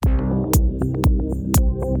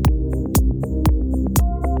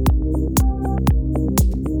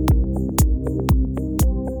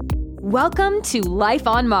Welcome to Life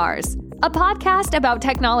on Mars, a podcast about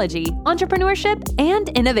technology, entrepreneurship, and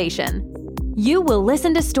innovation. You will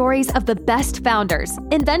listen to stories of the best founders,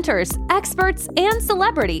 inventors, experts, and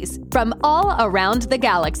celebrities from all around the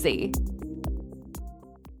galaxy.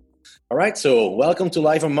 All right, so welcome to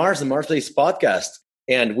Life on Mars, the Mars Place podcast.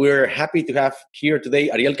 And we're happy to have here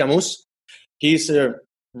today Ariel Camus. He's a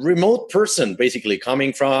remote person, basically,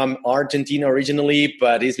 coming from Argentina originally,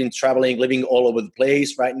 but he's been traveling, living all over the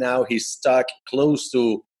place. Right now, he's stuck close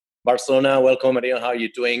to Barcelona. Welcome, Ariel. How are you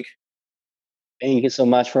doing? Thank you so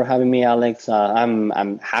much for having me, Alex.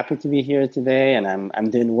 I'm happy to be here today, and I'm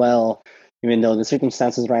doing well, even though the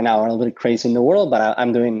circumstances right now are a little bit crazy in the world, but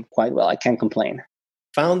I'm doing quite well. I can't complain.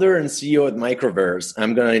 Founder and CEO at Microverse.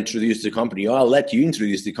 I'm going to introduce the company. I'll let you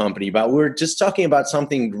introduce the company, but we're just talking about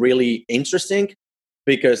something really interesting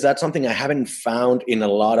because that's something I haven't found in a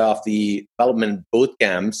lot of the development boot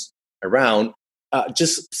camps around.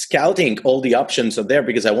 Just scouting all the options are there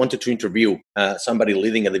because I wanted to interview somebody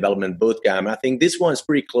leading a development boot camp. I think this one is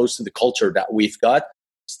pretty close to the culture that we've got,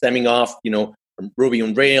 stemming off, from Ruby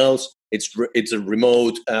on Rails. It's a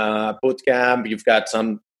remote boot camp. You've got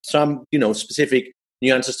some specific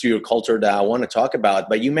nuances to your culture that I want to talk about.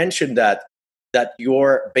 But you mentioned that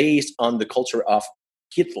you're based on the culture of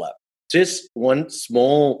GitLab. Just one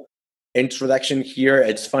small introduction here.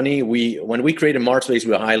 It's funny, when we created MarsBase,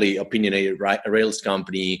 we're a highly opinionated Rails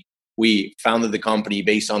company. We founded the company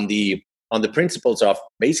based on the principles of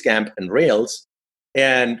Basecamp and Rails.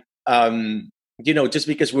 And just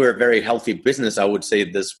because we're a very healthy business, I would say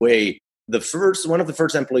it this way, one of the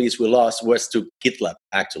first employees we lost was to GitLab,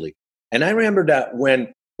 actually. And I remember that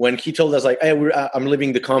when he told us, like, hey, I'm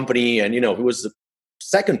leaving the company, and, he was the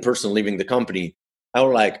second person leaving the company, I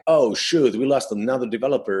was like, oh, shoot, we lost another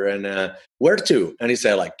developer, and where to? And he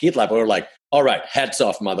said, like, GitLab. We were like, all right, heads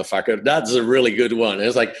off, motherfucker. That's a really good one. And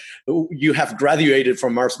it's like, you have graduated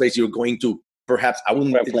from MarsBase, you're going to perhaps, I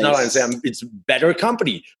wouldn't, it's not like saying it's a better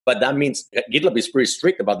company, but that means GitLab is pretty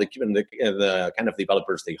strict about the kind of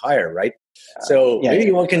developers they hire, right? Maybe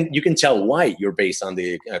you can tell why you're based on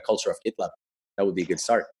the culture of GitLab. That would be a good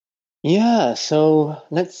start. Yeah, so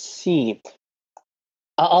let's see.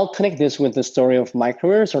 I'll connect this with the story of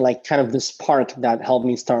Microverse, or like kind of the spark that helped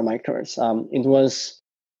me start Microverse. It was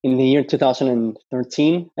in the year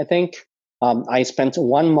 2013, I think. I spent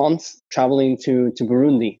 1 month traveling to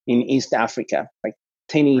Burundi in East Africa, like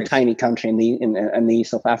tiny country in the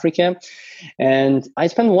east of Africa. And I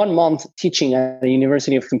spent 1 month teaching at the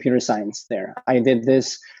University of Computer Science there. I did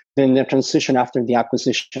this in the transition after the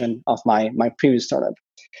acquisition of my previous startup.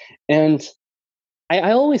 And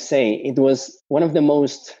I always say it was one of the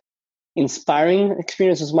most inspiring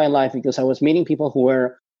experiences of my life because I was meeting people who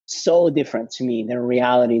were so different to me, their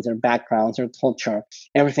realities, their backgrounds, their culture.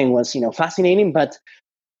 Everything was, fascinating. But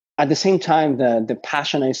at the same time, the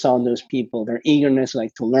passion I saw in those people, their eagerness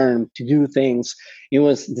to learn, to do things, it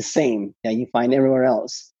was the same that you find everywhere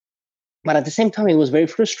else. But at the same time, it was very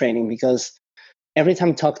frustrating because every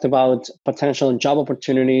time I talked about potential job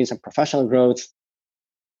opportunities and professional growth,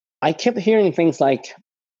 I kept hearing things like,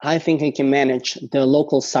 I think I can manage the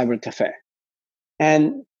local cyber cafe.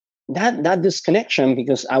 And that disconnection,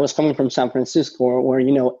 because I was coming from San Francisco where,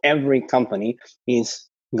 every company is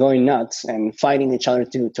going nuts and fighting each other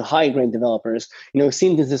to hire great developers,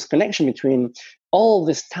 seeing this disconnection between all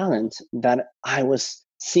this talent that I was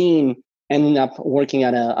seeing ending up working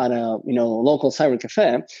at a local cyber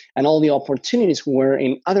cafe, and all the opportunities were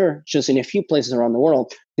in a few places around the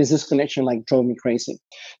world. This disconnection drove me crazy.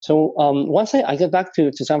 So once I got back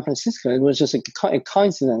to San Francisco, it was just a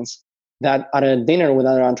coincidence that at a dinner with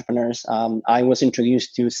other entrepreneurs, I was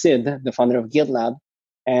introduced to Sid, the founder of GitLab,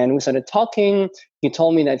 and we started talking. He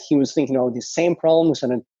told me that he was thinking about the same problem. We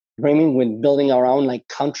started dreaming with building our own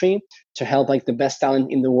country to help the best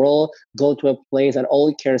talent in the world go to a place that all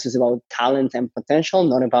it cares is about talent and potential,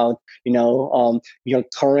 not about your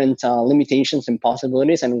current limitations and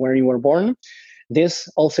possibilities and where you were born. This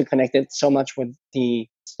also connected so much with the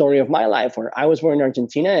story of my life, where I was born in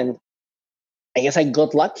Argentina, and I guess I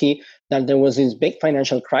got lucky that there was this big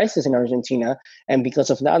financial crisis in Argentina. And because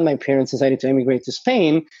of that, my parents decided to immigrate to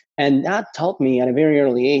Spain. And that taught me at a very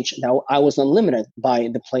early age that I was not limited by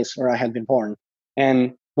the place where I had been born.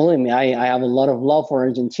 And believe me, I have a lot of love for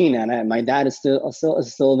Argentina, and my dad is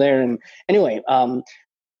still there. And anyway,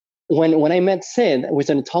 when I met Sid, we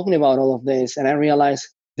started talking about all of this, and I realized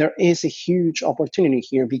there is a huge opportunity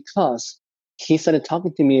here because he started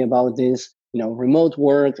talking to me about this remote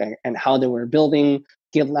work and how they were building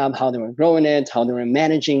GitLab, how they were growing it, how they were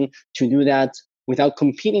managing to do that without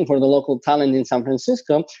competing for the local talent in San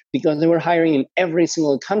Francisco, because they were hiring in every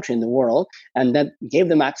single country in the world, and that gave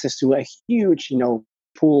them access to a huge,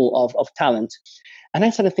 pool of talent. And I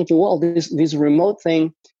started thinking, well, this remote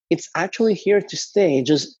thing, it's actually here to stay.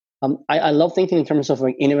 Just I love thinking in terms of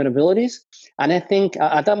like inevitabilities, and I think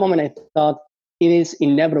at that moment I thought it is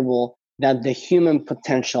inevitable that the human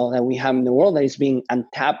potential that we have in the world that is being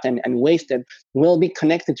untapped and wasted will be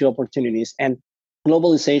connected to opportunities. And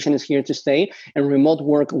globalization is here to stay, and remote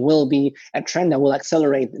work will be a trend that will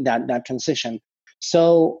accelerate that transition.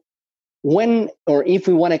 So when or if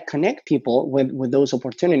we want to connect people with those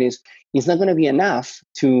opportunities, it's not going to be enough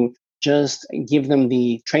to just give them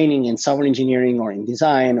the training in software engineering or in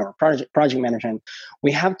design or project management.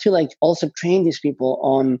 We have to like also train these people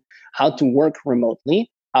on how to work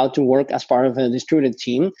remotely, how to work as part of a distributed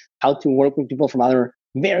team, how to work with people from other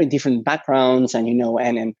very different backgrounds and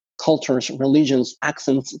and cultures, religions,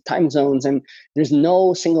 accents, time zones. And there's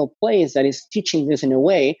no single place that is teaching this in a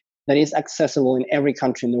way that is accessible in every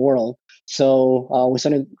country in the world. So we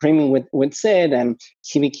started dreaming with Sid, and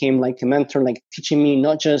he became like a mentor, like teaching me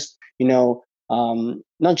not just,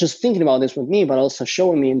 not just thinking about this with me, but also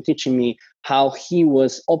showing me and teaching me how he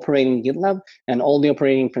was operating GitLab and all the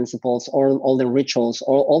operating principles, or all the rituals,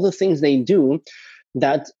 or all the things they do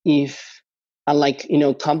that if, unlike,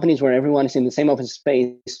 companies where everyone is in the same office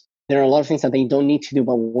space, there are a lot of things that they don't need to do.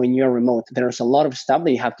 But when you're remote, there's a lot of stuff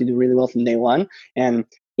that you have to do really well from day one. And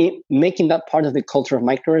making that part of the culture of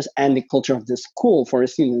Microverse and the culture of the school for the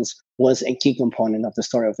students was a key component of the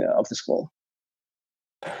story of the school.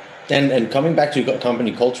 And coming back to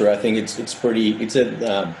company culture, I think it's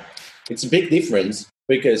a big difference,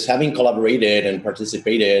 because having collaborated and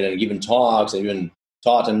participated and given talks and even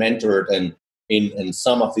taught and mentored and in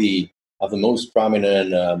some of the most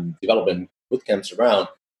prominent development bootcamps around,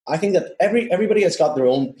 I think that everybody has got their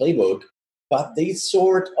own playbook, but they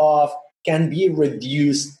sort of can be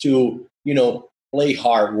reduced to, play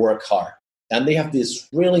hard, work hard. And they have these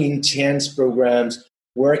really intense programs,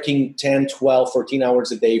 working 10, 12, 14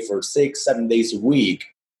 hours a day for 6-7 days a week.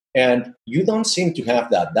 And you don't seem to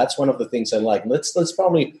have that. That's one of the things I like. Let's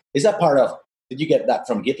probably, is that part of, did you get that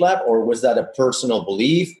from GitLab, or was that a personal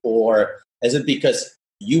belief, or is it because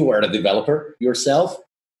you are the developer yourself,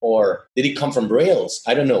 or did it come from Rails?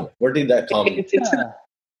 I don't know. Where did that come?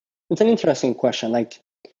 It's an interesting question. Like,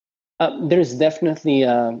 there's definitely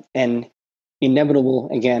an inevitable,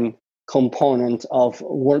 again, component of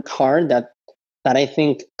work hard that I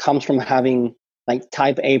think comes from having like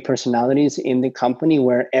type A personalities in the company,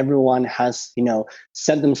 where everyone has,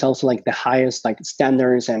 set themselves like the highest like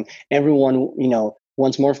standards, and everyone,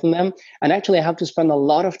 wants more from them. And actually I have to spend a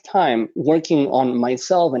lot of time working on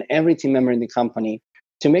myself and every team member in the company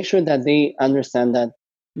to make sure that they understand that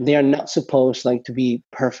they are not supposed like to be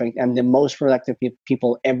perfect and the most productive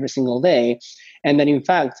people every single day. And that in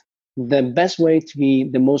fact, the best way to be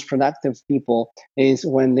the most productive people is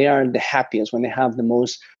when they are the happiest, when they have the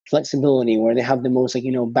most flexibility, where they have the most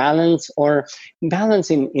balance, or balance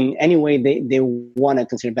in any way they want to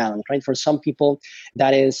consider balance, right? For some people,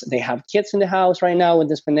 that is, they have kids in the house right now with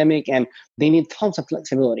this pandemic and they need tons of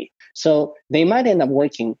flexibility. So they might end up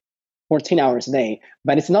working 14 hours a day,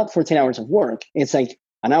 but it's not 14 hours of work. It's like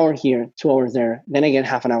an hour here, 2 hours there, then again,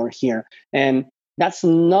 half an hour here. And that's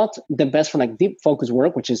not the best for like deep focus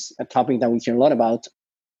work, which is a topic that we hear a lot about,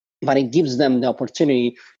 but it gives them the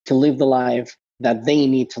opportunity to live the life that they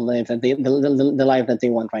need to live, that the life that they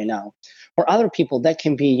want right now. For other people, that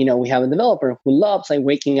can be, we have a developer who loves like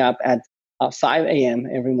waking up at 5 a.m.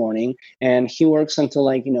 every morning, and he works until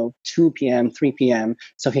like 2 p.m., 3 p.m.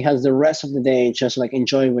 So he has the rest of the day just like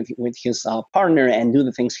enjoy with his partner and do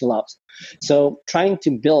the things he loves. So trying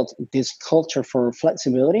to build this culture for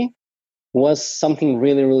flexibility was something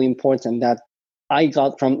really, really important that I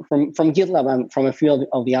got from GitLab and from a few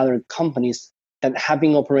of the other companies that have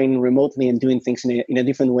been operating remotely and doing things in a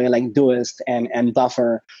different way, like Doist and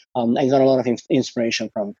Buffer. I got a lot of inspiration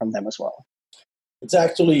from them as well. It's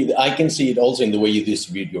actually, I can see it also in the way you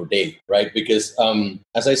distribute your day, right? Because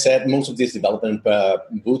as I said, most of these development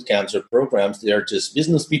boot camps or programs, they're just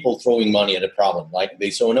business people throwing money at a problem. Like they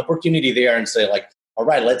saw an opportunity there and say like, all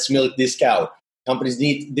right, let's milk this cow. Companies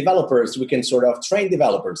need developers. We can sort of train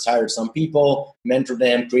developers, hire some people, mentor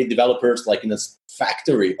them, create developers like in a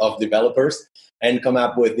factory of developers, and come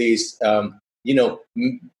up with this,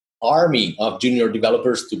 army of junior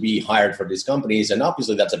developers to be hired for these companies. And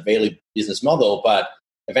obviously that's a valid business model, but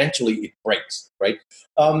eventually it breaks, right?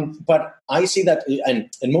 But I see that, and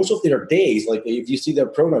most of their days, like if you see their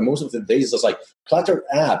program, most of the days is like cluttered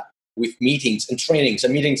app with meetings and trainings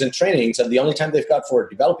and meetings and trainings. And the only time they've got for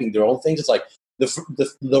developing their own things is like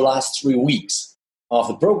the last 3 weeks of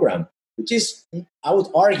the program, which is, I would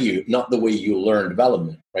argue, not the way you learn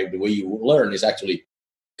development, right? The way you learn is actually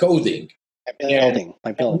coding.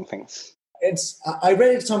 By building things. I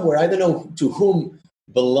read it somewhere. I don't know to whom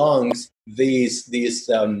belongs this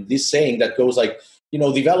saying that goes like,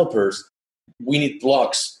 developers, we need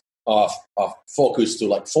blocks of focus to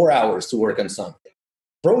like 4 hours to work on something.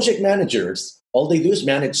 Project managers, all they do is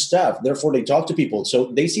manage stuff. Therefore, they talk to people. So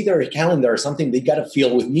they see their calendar as something they got to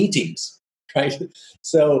fill with meetings, right?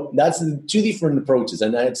 So that's two different approaches.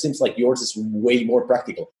 And it seems like yours is way more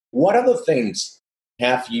practical. What other things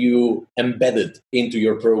have you embedded into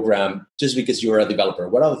your program just because you're a developer?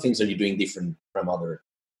 What other things are you doing different from other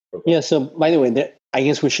programs? Yeah, so by the way, I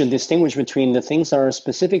guess we should distinguish between the things that are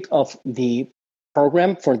specific of the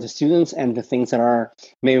program for the students and the things that are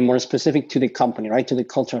maybe more specific to the company, right? To the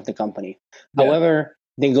culture of the company. Yeah. However,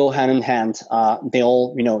 they go hand in hand. They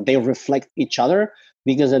all, they reflect each other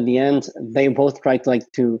because at the end, they both try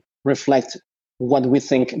to reflect what we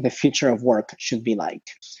think the future of work should be like.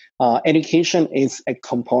 Education is a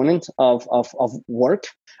component of work,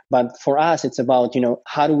 but for us, it's about,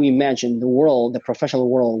 how do we imagine the world, the professional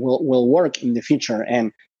world will work in the future?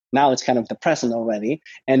 And now it's kind of the present already.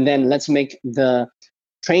 And then let's make the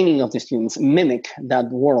training of the students mimic that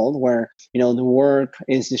world where, the work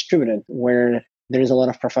is distributed, where there is a lot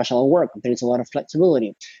of professional work, there is a lot of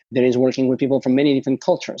flexibility, there is working with people from many different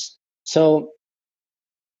cultures. So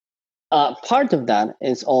part of that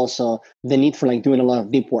is also the need for doing a lot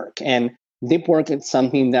of deep work. And deep work is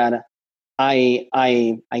something that I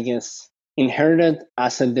guess inherited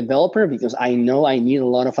as a developer because I know I need a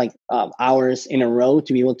lot of hours in a row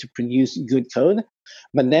to be able to produce good code.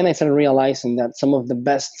 But then I started realizing that some of the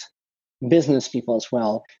best business people as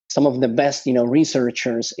well, some of the best,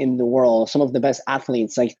 researchers in the world, some of the best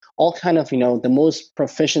athletes, all kind of, the most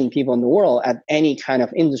proficient people in the world at any kind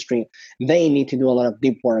of industry, they need to do a lot of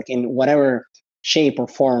deep work in whatever shape or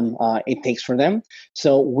form it takes for them.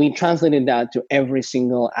 So we translated that to every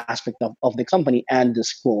single aspect of the company and the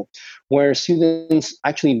school, where students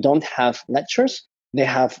actually don't have lectures. They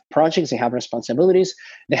have projects, they have responsibilities,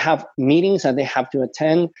 they have meetings that they have to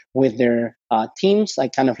attend with their teams,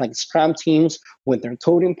 kind of like Scrum teams, with their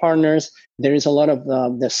coding partners. There is a lot of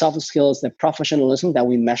the soft skills, the professionalism that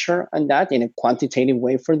we measure on that in a quantitative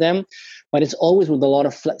way for them. But it's always with a lot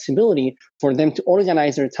of flexibility for them to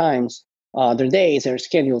organize their times, their days, their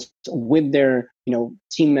schedules with their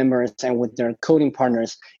team members and with their coding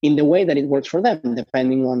partners in the way that it works for them,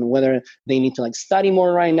 depending on whether they need to study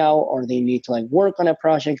more right now or they need to work on a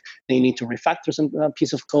project, they need to refactor some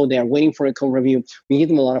piece of code, they are waiting for a code review. We give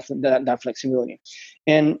them a lot of that flexibility.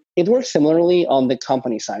 And it works similarly on the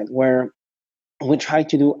company side, where we try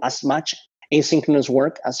to do as much asynchronous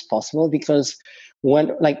work as possible because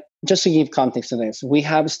when just to give context to this, we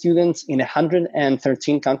have students in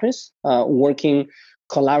 113 countries working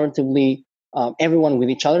collaboratively, everyone with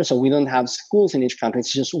each other. So we don't have schools in each country.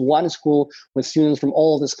 It's just one school with students from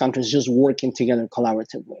all of these countries just working together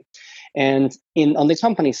collaboratively. And on the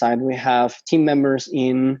company side, we have team members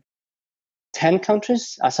in 10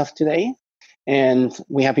 countries as of today. And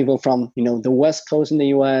we have people from, the West Coast in the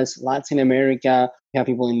US, Latin America, we have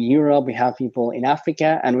people in Europe, we have people in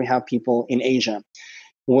Africa, and we have people in Asia.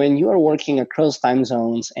 When you are working across time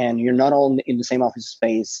zones and you're not all in the same office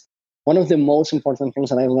space, one of the most important things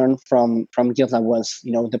that I learned from GitLab was,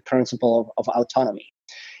 the principle of autonomy.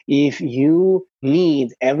 If you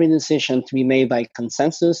need every decision to be made by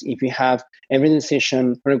consensus, if you have every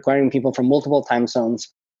decision requiring people from multiple time zones,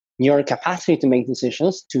 your capacity to make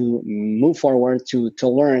decisions, to move forward, to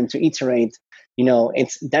learn, to iterate,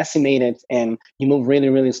 it's decimated and you move really,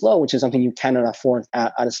 really slow, which is something you cannot afford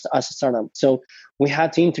as a startup. So we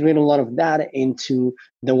had to integrate a lot of that into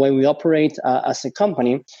the way we operate as a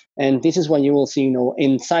company. And this is what you will see,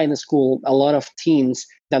 inside the school, a lot of teams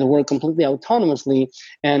that work completely autonomously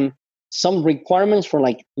and some requirements for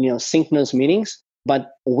synchronous meetings,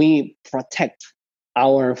 but we protect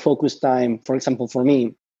our focus time. For example, for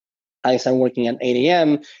me, I start working at 8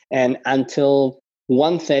 a.m. and until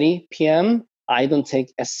 1:30 p.m., I don't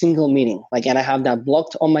take a single meeting. And I have that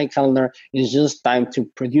blocked on my calendar. It's just time to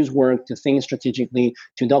produce work, to think strategically,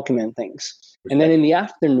 to document things. And then in the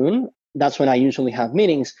afternoon, that's when I usually have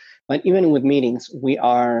meetings. But even with meetings, we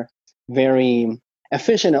are very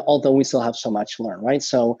efficient, although we still have so much to learn, right?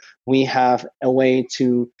 So we have a way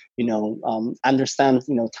to, understand,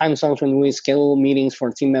 time zones when we schedule meetings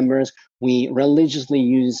for team members. We religiously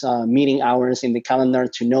use meeting hours in the calendar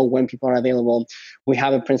to know when people are available. We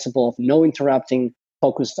have a principle of no interrupting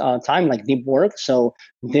focused time, like deep work. So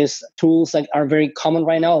these tools are very common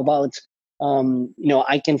right now about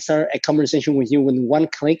I can start a conversation with you with one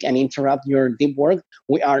click and interrupt your deep work.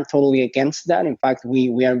 We are totally against that. In fact,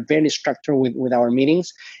 we are very structured with our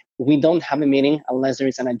meetings. We don't have a meeting unless there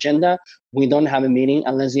is an agenda. We don't have a meeting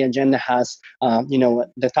unless the agenda has,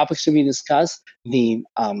 the topics to be discussed, the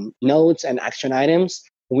notes and action items.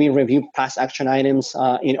 We review past action items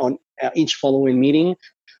on each following meeting.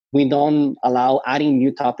 We don't allow adding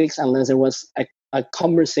new topics unless there was a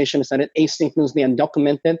conversation started asynchronously and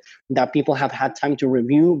documented that people have had time to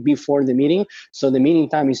review before the meeting. So the meeting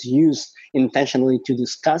time is used intentionally to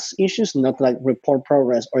discuss issues, not like report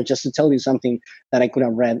progress or just to tell you something that I could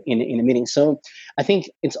have read in a meeting. So I think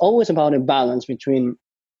it's always about a balance between.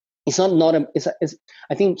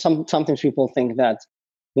 I think sometimes people think that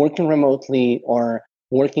working remotely or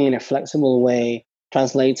working in a flexible way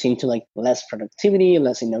translates into like less productivity,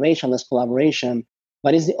 less innovation, less collaboration.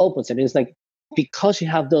 But it's the opposite. It's like, because you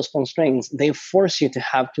have those constraints, they force you to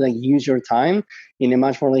have to like use your time in a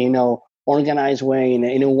much more organized way,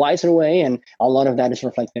 in a wiser way, and a lot of that is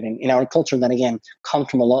reflected in our culture. That again comes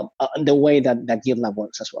from a lot the way that GitLab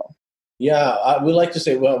works as well. Yeah, I would like to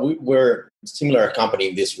say, well, we're a similar company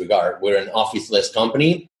in this regard. We're an office-less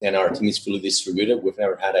company, and our team is fully distributed. We've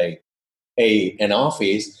never had an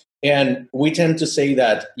office. And we tend to say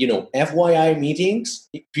that, FYI meetings,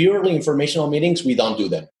 purely informational meetings, we don't do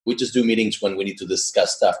them. We just do meetings when we need to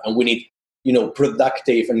discuss stuff. And we need,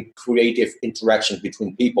 productive and creative interactions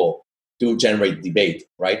between people to generate debate,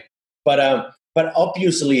 right? But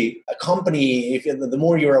obviously, a company, the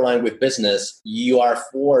more you're aligned with business, you are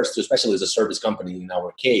forced to, especially as a service company in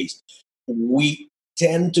our case, we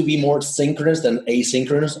tend to be more synchronous than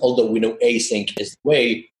asynchronous, although we know async is the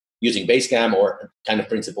way, using Basecamp or kind of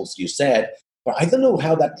principles you said. But I don't know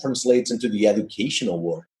how that translates into the educational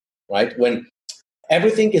world, right? When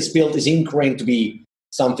everything is ingrained to be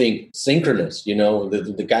something synchronous,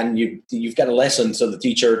 the kind you've got a lesson, so the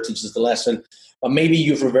teacher teaches the lesson, but maybe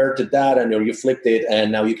you've reverted that or you flipped it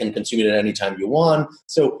and now you can consume it at any time you want.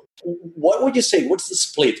 So what would you say, what's the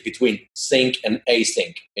split between sync and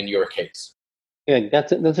async in your case? Yeah,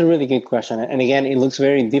 that's a really good question. And again, it looks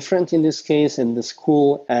very different in this case in the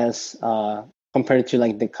school as compared to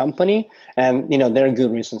like the company. And, there are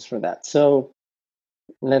good reasons for that. So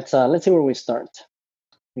let's see where we start.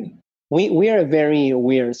 We are a very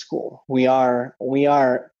weird school. We are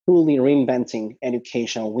truly reinventing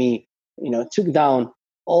education. We, took down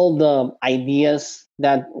all the ideas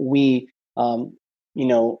that we,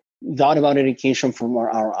 thought about education from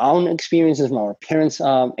our own experiences, from our parents'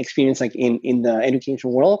 experience, like in the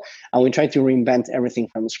education world, and we tried to reinvent everything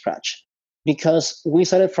from scratch. Because we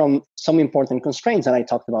started from some important constraints that I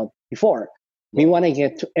talked about before. We want to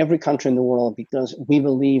get to every country in the world because we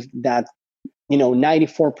believe that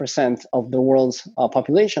 94% of the world's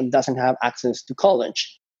population doesn't have access to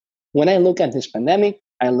college. When I look at this pandemic,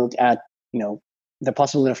 I look at the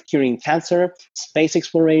possibility of curing cancer, space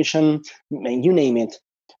exploration, you name it.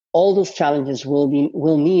 All those challenges will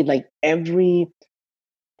need like every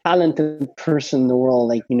talented person in the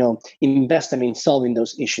world, invested in solving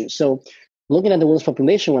those issues. So looking at the world's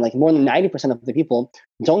population, where like more than 90% of the people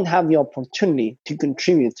don't have the opportunity to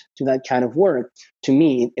contribute to that kind of work, to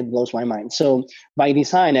me, it blows my mind. So by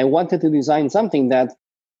design, I wanted to design something that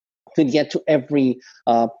could get to every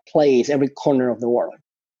place, every corner of the world.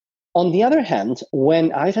 On the other hand,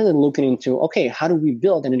 when I started looking into, okay, how do we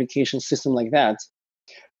build an education system like that?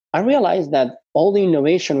 I realized that all the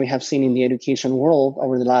innovation we have seen in the education world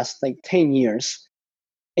over the last 10 years,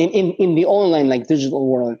 in the online digital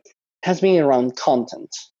world, has been around content.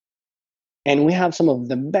 And we have some of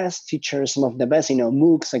the best teachers, some of the best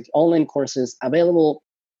MOOCs, online courses available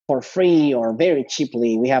for free or very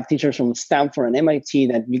cheaply. We have teachers from Stanford and MIT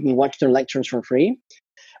that you can watch their lectures for free.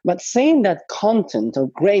 But saying that content or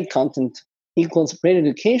great content equals great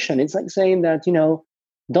education, it's like saying that,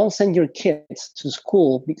 don't send your kids to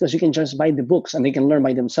school because you can just buy the books and they can learn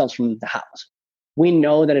by themselves from the house. We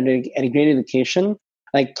know that at a great education,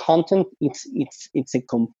 content, it's a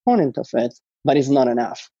component of it, but it's not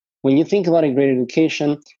enough. When you think about a great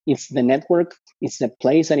education, it's the network, it's the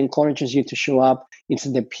place that encourages you to show up, it's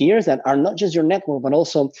the peers that are not just your network, but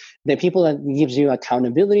also the people that gives you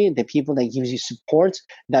accountability, the people that gives you support,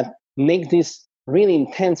 that make this really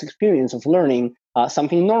intense experience of learning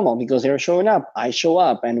something normal because they're showing up. I show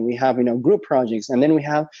up, and we have group projects, and then we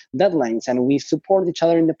have deadlines, and we support each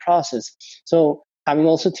other in the process. So having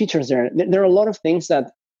also teachers there are a lot of things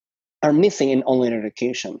that are missing in online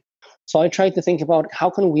education. So I tried to think about how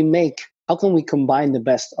can we combine the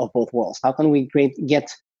best of both worlds? How can we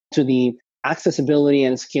get to the accessibility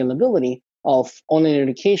and scalability of online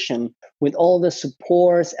education with all the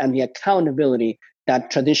supports and the accountability that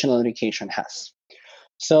traditional education has.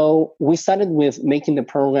 So we started with making the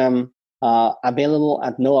program available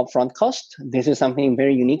at no upfront cost. This is something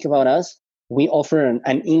very unique about us. We offer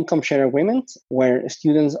an income share agreement where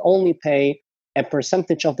students only pay a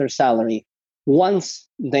percentage of their salary once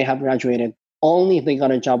they have graduated, only if they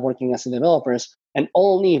got a job working as developers, and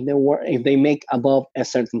only if they make above a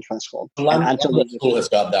certain threshold. London School has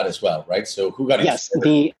got that as well, right? So who got it? Yes,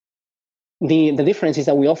 the difference is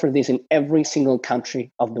that we offer this in every single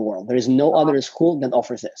country of the world. There is no other school that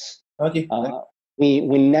offers this. Okay.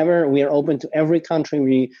 We are open to every country.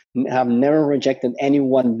 We have never rejected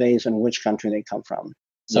anyone based on which country they come from.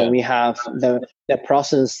 So we have the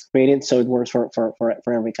process created so it works for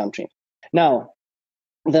every country. Now,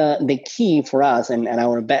 the key for us and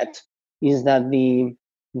our bet is that the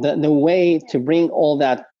way to bring all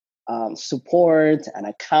that support and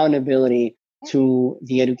accountability to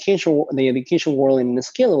the education world in a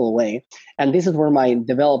scalable way, and this is where my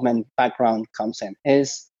development background comes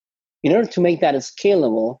is in order to make that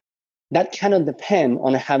scalable, that cannot depend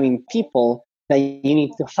on having people that you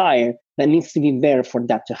need to hire that needs to be there for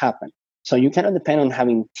that to happen. So you cannot depend on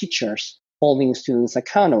having teachers holding students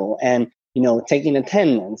accountable and taking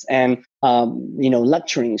attendance and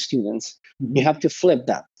lecturing students. Mm-hmm. You have to flip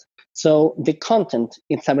that. So the content,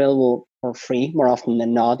 it's available for free more often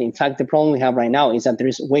than not. In fact, the problem we have right now is that there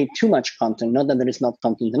is way too much content, not that there is not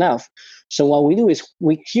content enough. So what we do is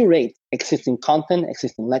we curate existing content,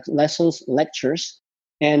 existing lessons, lectures,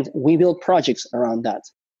 and we build projects around that.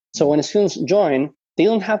 So when students join, they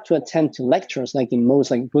don't have to attend to lectures like in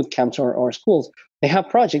most boot camps or schools. They have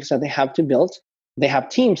projects that they have to build. They have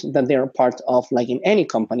teams that they're part of, like in any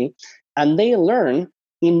company, and they learn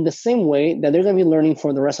in the same way that they're going to be learning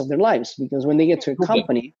for the rest of their lives. Because when they get to a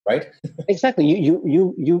company, right? Exactly,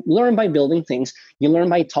 you learn by building things. You learn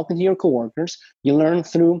by talking to your coworkers. You learn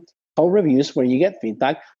through code reviews where you get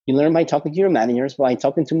feedback. You learn by talking to your managers, by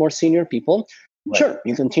talking to more senior people. Right. Sure,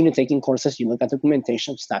 you continue taking courses. You look at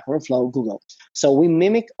documentation, Stack Overflow, Google. So we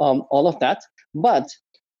mimic all of that, but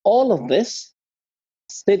all of this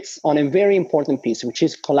sits on a very important piece, which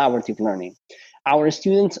is collaborative learning. Our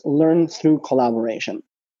students learn through collaboration.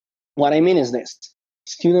 What I mean is this: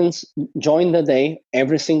 students join the day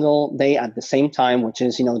every single day at the same time, which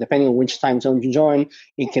is, depending on which time zone you join,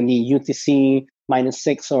 it can be UTC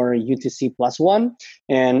 -6 or UTC +1.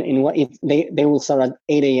 And they will start at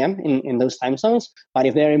 8 a.m. in those time zones. But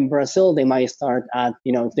if they're in Brazil, they might start at,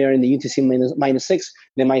 if they're in the UTC -6,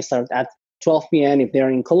 they might start at 12 p.m. If they're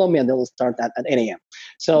in Colombia, they will start at 8 a.m.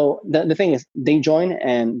 So the thing is, they join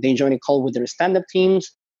a call with their stand-up teams.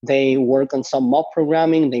 They work on some mock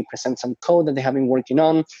programming. They present some code that they have been working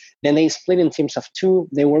on. Then they split in teams of 2.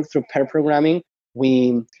 They work through pair programming.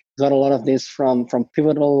 We got a lot of this from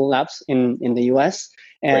Pivotal Labs in the US.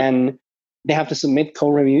 And right. They have to submit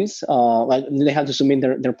code reviews. They have to submit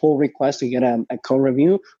their pull request to get a code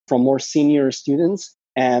review from more senior students.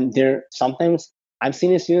 And sometimes I've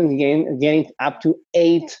seen a student getting up to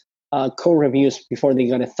 8 code reviews before they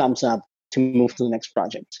got a thumbs up to move to the next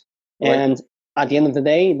project. Right. And at the end of the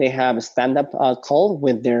day, they have a stand-up call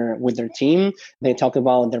with their team. They talk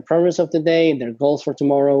about their progress of the day, their goals for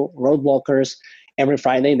tomorrow, roadblockers. Every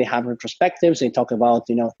Friday, they have retrospectives. They talk about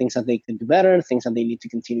things that they can do better, things that they need to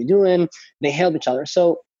continue doing. They help each other.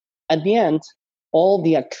 So at the end, all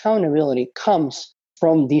the accountability comes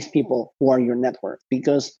from these people who are your network,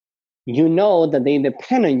 because you know that they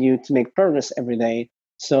depend on you to make progress every day.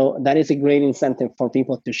 So that is a great incentive for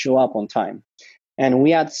people to show up on time. And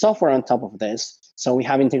we add software on top of this. So we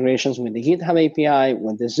have integrations with the GitHub API,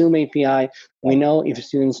 with the Zoom API. We know if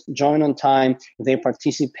students join on time, if they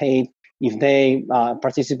participate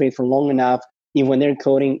for long enough, if when they're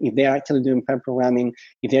coding, if they're actually doing pair programming,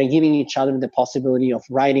 if they're giving each other the possibility of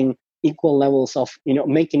writing equal levels of,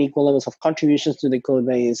 making equal levels of contributions to the code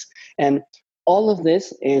base. And all of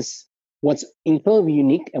this is what's incredibly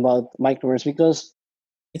unique about Microverse, because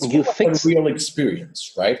it's a real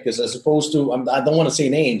experience, right? Because as opposed to, I don't want to say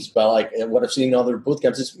names, but like what I've seen in other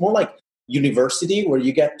bootcamps, it's more like university where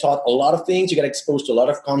you get taught a lot of things, you get exposed to a lot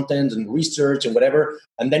of content and research and whatever,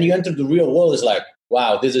 and then you enter the real world. It's like,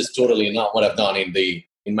 wow, this is totally not what I've done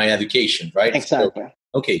in my education, right? Exactly. So,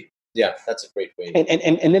 okay, yeah, that's a great way.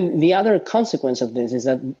 And then the other consequence of this is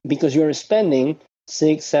that because you're spending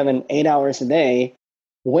 6, 7, 8 hours a day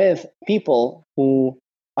with people who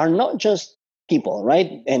are not just people,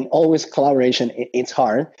 right? And always collaboration, it's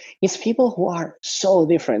hard. It's people who are so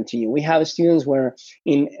different to you. We have students where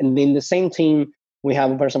in the same team, we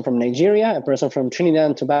have a person from Nigeria, a person from Trinidad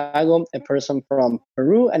and Tobago, a person from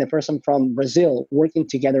Peru, and a person from Brazil working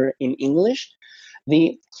together in English.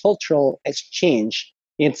 The cultural exchange,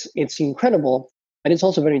 it's incredible. but it's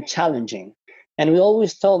also very challenging. And we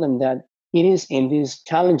always tell them that it is in these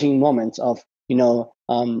challenging moments of,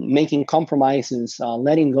 making compromises,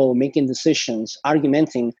 letting go, making decisions,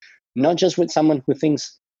 argumenting, not just with someone who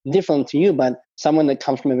thinks different to you, but someone that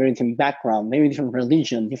comes from a very different background, maybe different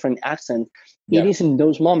religion, different accent. Yeah. It is in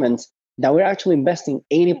those moments that we're actually investing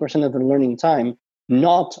 80% of their learning time,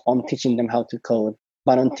 not on teaching them how to code,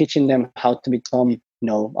 but on teaching them how to become,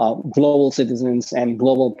 global citizens and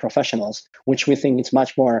global professionals, which we think is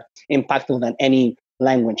much more impactful than any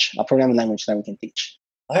language, a programming language that we can teach.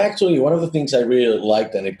 One of the things I really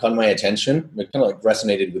liked and it caught my attention, it kind of like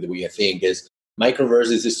resonated with the way I think, is Microverse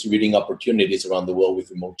is distributing opportunities around the world with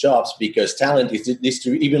remote jobs because talent is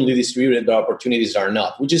evenly distributed, but opportunities are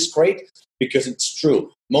not, which is great because it's true.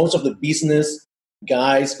 Most of the business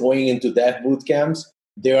guys going into dev boot camps,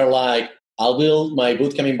 they're like, I'll build my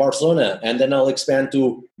bootcamp in Barcelona and then I'll expand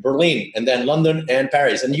to Berlin and then London and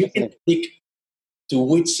Paris. And you can pick to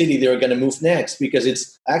which city they're going to move next because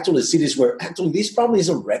it's actually cities where actually this problem is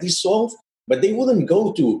already solved, but they wouldn't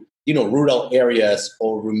go to rural areas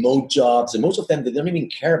or remote jobs. And most of them, they don't even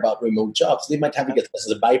care about remote jobs. They might have it as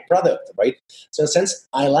a byproduct, right? So in a sense,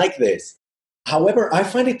 I like this. However, I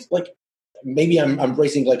find it like maybe I'm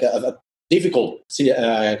raising like a difficult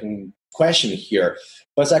question here.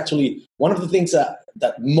 But it's actually one of the things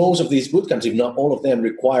that most of these bootcamps, if not all of them,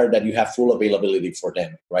 require that you have full availability for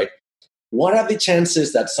them, right? What are the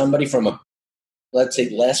chances that somebody from a, let's say,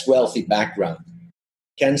 less wealthy background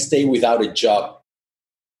can stay without a job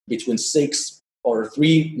between 6 or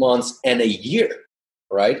 3 months and a year,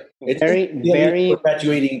 right? It's very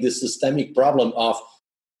perpetuating the systemic problem of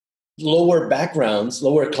lower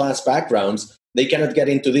class backgrounds. They cannot get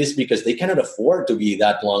into this because they cannot afford to be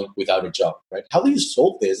that long without a job, right? How do you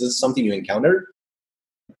solve this? Is this something you encounter?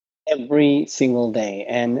 Every single day.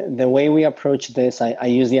 And the way we approach this, I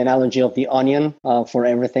use the analogy of the onion for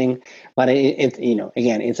everything, but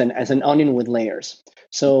it's an onion with layers.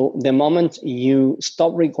 So the moment you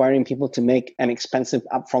stop requiring people to make an expensive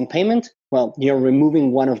upfront payment, well, you're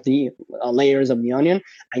removing one of the layers of the onion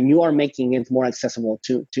and you are making it more accessible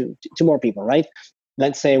to more people, right?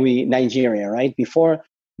 Let's say Nigeria, right? Before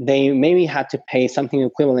they maybe had to pay something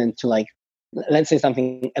equivalent to like, let's say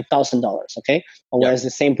something $1,000, okay? Whereas the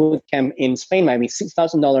same boot camp in Spain might be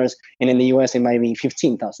 $6,000, and in the US it might be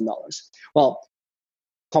 $15,000. Well,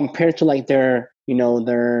 compared to like their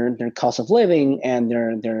cost of living and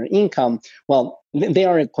their income, well, they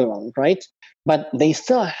are equivalent, right? But they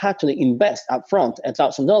still had to invest upfront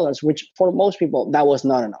 $1,000, which for most people that was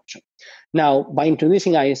not an option. Now, by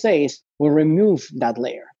introducing ISAs, we remove that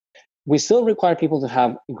layer. We still require people to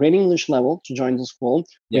have a great English level to join the school.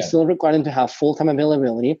 We still require them to have full-time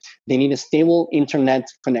availability. They need a stable internet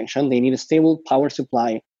connection. They need a stable power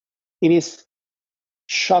supply. It is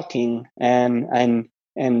shocking and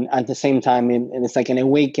at the same time, it's like an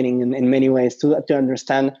awakening in many ways to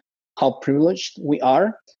understand how privileged we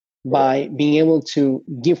are by being able to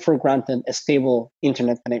give for granted a stable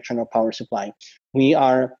internet connection or power supply. We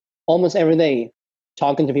are almost every day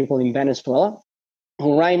talking to people in Venezuela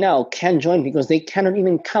who right now can't join because they cannot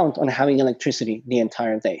even count on having electricity the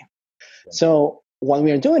entire day. So what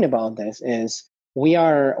we are doing about this is we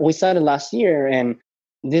started last year, and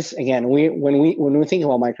this again, when we think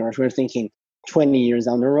about Microverse, we're thinking 20 years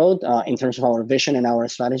down the road in terms of our vision and our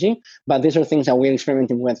strategy. But these are things that we're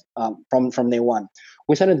experimenting with from day one.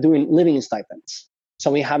 We started doing living stipends. So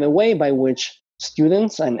we have a way by which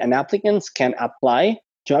students and applicants can apply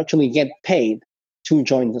to actually get paid to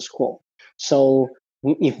join the school. So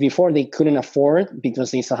if before they couldn't afford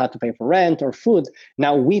because they still had to pay for rent or food,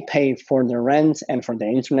 now we pay for their rent and for their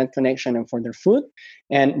internet connection and for their food.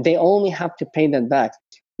 And they only have to pay that back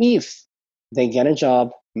if they get a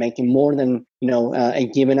job making more than a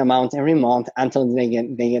given amount every month until they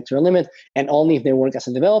get to a limit, and only if they work as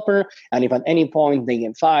a developer. And if at any point they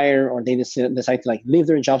get fired or they decide to leave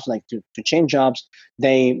their jobs, to change jobs,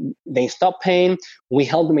 they stop paying. We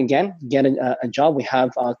help them again get a job. We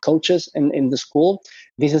have coaches in the school.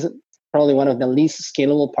 This is probably one of the least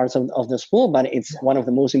scalable parts of the school, but it's one of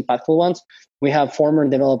the most impactful ones. We have former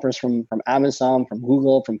developers from Amazon, from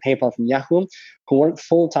Google, from PayPal, from Yahoo, who work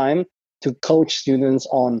full time to coach students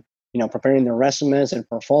on preparing their resumes and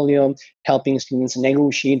portfolio, helping students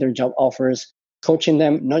negotiate their job offers, coaching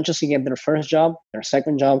them not just to get their first job, their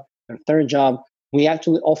second job, their third job. We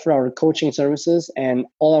actually offer our coaching services and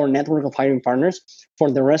all our network of hiring partners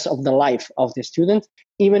for the rest of the life of the student,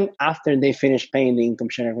 even after they finish paying the income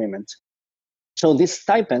share agreement. So these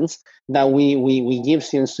stipends that we give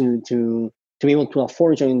students to be able to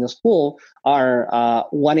afford joining the school are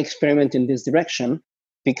one experiment in this direction.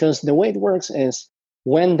 Because the way it works is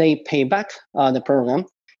when they pay back the program,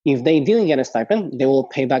 if they didn't get a stipend, they will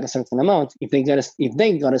pay back a certain amount. If they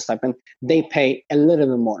got a stipend, they pay a little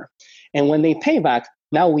bit more. And when they pay back,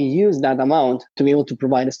 now we use that amount to be able to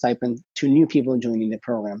provide a stipend to new people joining the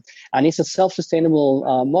program. And it's a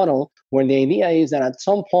self-sustainable model where the idea is that at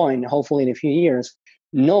some point, hopefully in a few years,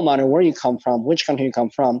 no matter where you come from, which country you come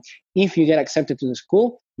from, if you get accepted to the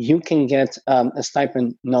school, you can get a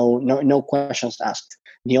stipend, no questions asked.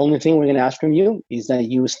 The only thing we're going to ask from you is that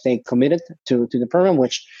you stay committed to the program,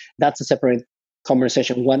 which that's a separate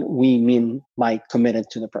conversation, what we mean by committed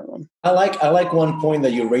to the program. I like one point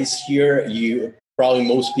that you raised here. You probably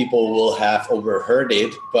most people will have overheard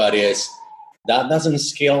it, but is that doesn't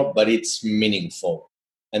scale, but it's meaningful.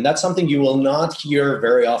 And that's something you will not hear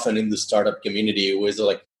very often in the startup community, where it's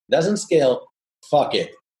like, doesn't scale, fuck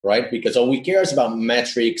it, right? Because all we care is about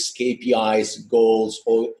metrics, KPIs, goals,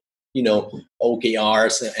 or,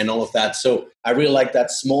 OKRs and all of that. So I really like that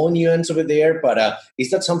small nuance over there, but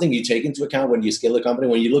is that something you take into account when you scale a company?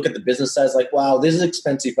 When you look at the business side, like, wow, this is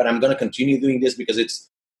expensive, but I'm going to continue doing this because it's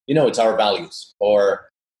our values? Or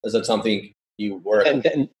is that something you work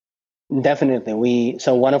on? Definitely.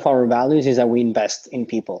 So one of our values is that we invest in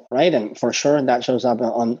people, right? And for sure that shows up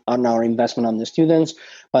on our investment on the students,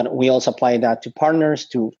 but we also apply that to partners,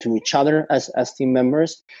 to each other as team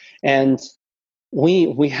members. And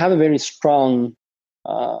we have a very strong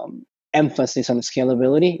emphasis on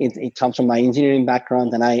scalability. It comes from my engineering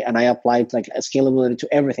background, and I applied like scalability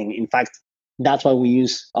to everything. In fact, that's why we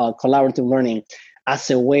use collaborative learning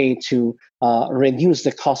as a way to reduce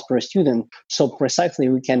the cost per student. So precisely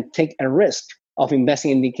we can take a risk of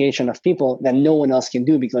investing in education of people that no one else can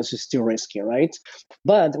do because it's too risky, right?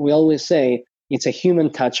 But we always say it's a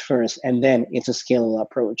human touch first, and then it's a scalable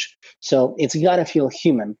approach. So it's got to feel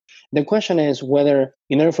human. The question is whether,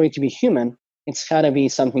 in order for it to be human, it's got to be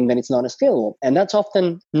something that it's not scalable. And that's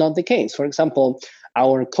often not the case. For example,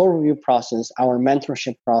 our code review process, our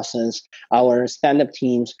mentorship process, our stand-up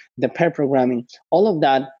teams, the pair programming, all of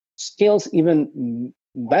that scales even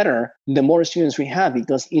better the more students we have,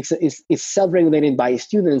 because it's self-regulated by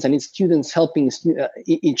students, and it's students helping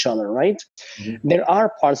each other, right? Mm-hmm. There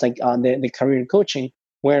are parts like the career coaching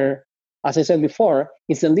where, as I said before,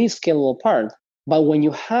 it's the least scalable part. But when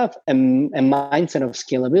you have a mindset of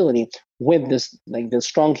scalability with this, like the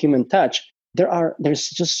strong human touch, there's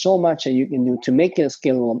just so much that you can do to make it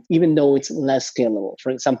scalable, even though it's less scalable. For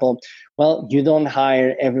example, you don't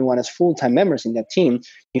hire everyone as full-time members in that team.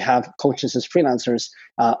 You have coaches as freelancers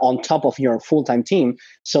on top of your full-time team.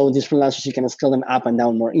 So these freelancers, you can scale them up and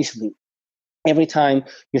down more easily. Every time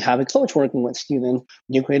you have a coach working with students,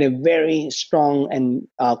 you create a very strong and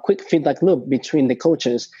quick feedback loop between the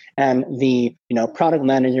coaches and the product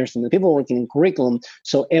managers and the people working in curriculum.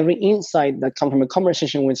 So every insight that comes from a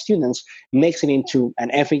conversation with students makes it into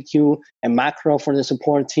an FAQ, a macro for the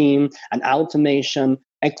support team, an automation,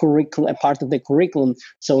 a part of the curriculum.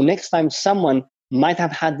 So next time someone might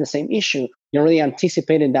have had the same issue, you already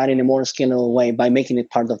anticipated that in a more scalable way by making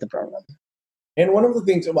it part of the program. And one of the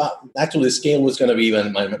things about actually scale was going to be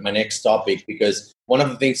even my next topic, because one of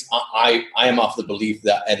the things I am of the belief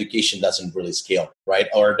that education doesn't really scale, right?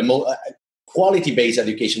 Or the quality-based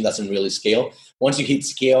education doesn't really scale. Once you hit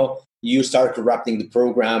scale, you start corrupting the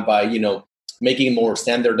program by, making it more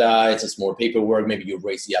standardized. It's more paperwork. Maybe you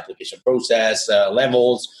raise the application process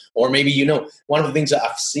levels, or maybe, one of the things that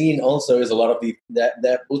I've seen also is a lot of the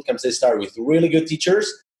bootcamps, they start with really good teachers.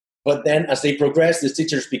 But then as they progress, these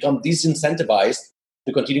teachers become disincentivized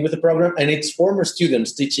to continue with the program. And it's former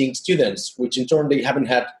students teaching students, which in turn, they haven't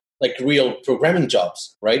had like real programming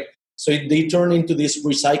jobs, right? So they turn into this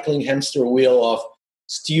recycling hamster wheel of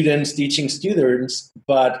students teaching students.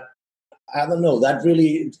 But I don't know, that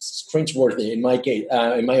really is cringeworthy in my case,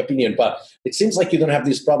 in my opinion. But it seems like you don't have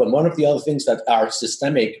this problem. One of the other things that are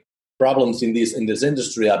systemic problems in this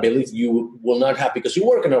industry, I believe you will not have, because you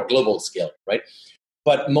work on a global scale, right?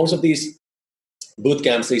 But most of these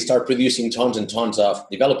bootcamps, they start producing tons and tons of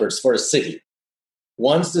developers for a city.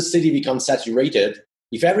 Once the city becomes saturated,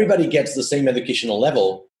 if everybody gets the same educational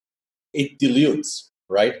level, it dilutes,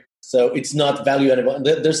 right? So it's not value anymore.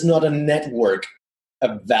 There's not a network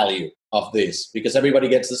of value of this, because everybody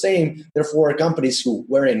gets the same. Therefore, companies who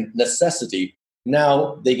were in necessity,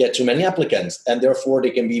 now they get too many applicants, and therefore they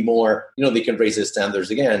can be more, they can raise their standards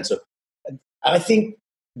again. So I think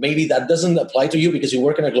maybe that doesn't apply to you because you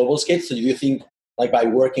work on a global scale. So do you think like by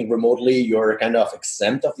working remotely, you're kind of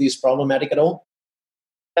exempt of this problematic at all?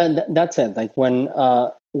 And that's it. Like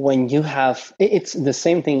when you have, it's the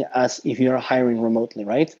same thing as if you're hiring remotely,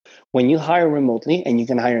 right? When you hire remotely, and you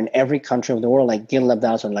can hire in every country of the world, like GitLab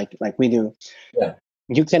does, or like we do. Yeah.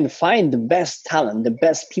 you can find the best talent, the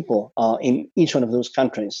best people in each one of those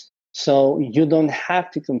countries. So you don't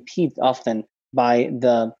have to compete often by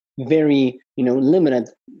the very limited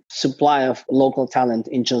supply of local talent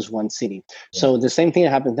in just one city. So the same thing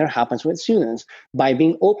that happens there happens with students. By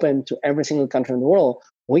being open to every single country in the world,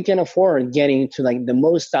 we can afford getting to like the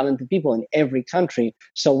most talented people in every country.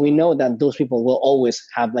 So we know that those people will always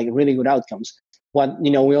have like really good outcomes.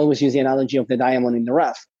 We always use the analogy of the diamond in the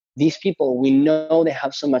rough. These people, we know they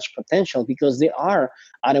have so much potential because they are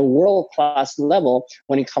at a world-class level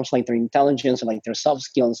when it comes to like their intelligence or like their soft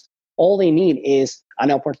skills. All they need is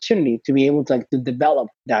an opportunity to be able to develop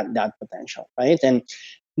that potential, right? And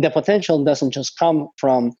the potential doesn't just come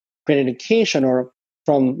from great education or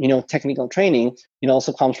from technical training. It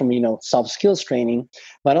also comes from soft skills training,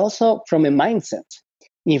 but also from a mindset.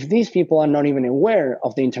 If these people are not even aware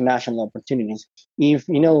of the international opportunities, if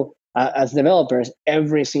as developers,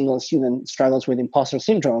 every single student struggles with imposter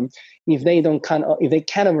syndrome. If they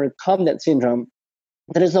can't overcome that syndrome,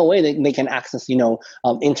 there is no way they can access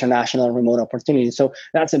international remote opportunities. So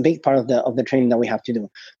that's a big part of the training that we have to do.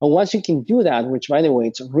 But once you can do that, which by the way,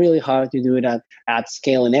 it's really hard to do it at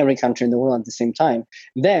scale in every country in the world at the same time,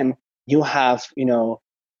 then you have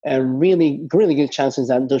a really good chances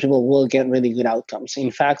that those people will get really good outcomes.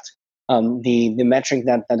 In fact, the metric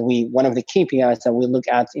that one of the KPIs that we look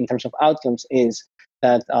at in terms of outcomes is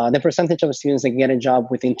that the percentage of students that get a job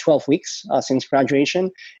within 12 weeks since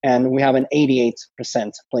graduation, and we have an 88%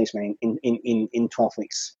 placement in 12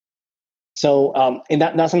 weeks. So and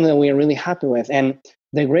that's something that we are really happy with. And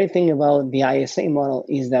the great thing about the ISA model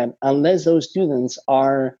is that unless those students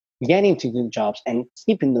are getting to good jobs and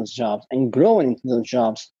keeping those jobs and growing into those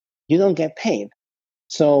jobs, you don't get paid.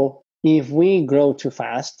 So if we grow too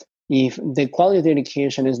fast, if the quality of the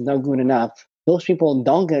education is not good enough, those people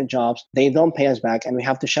don't get jobs, they don't pay us back, and we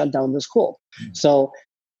have to shut down the school. So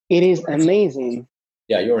it is amazing.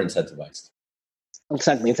 Yeah, you're incentivized.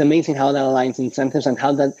 Exactly. It's amazing how that aligns incentives and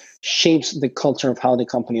how that shapes the culture of how the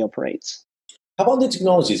company operates. How about the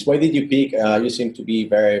technologies? Why did you pick? You seem to be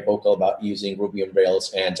very vocal about using Ruby on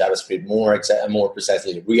Rails and JavaScript, more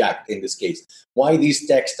precisely React in this case. Why this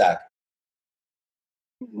tech stack?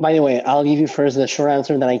 By the way, I'll give you first the short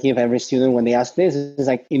answer that I give every student when they ask this is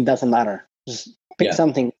like, it doesn't matter. Just pick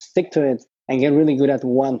something, stick to it, and get really good at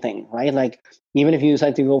one thing, right? Like even if you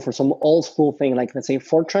decide to go for some old school thing, like let's say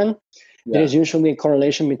Fortran, there is usually a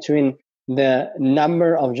correlation between the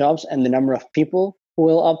number of jobs and the number of people who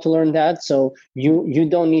will opt to learn that. So you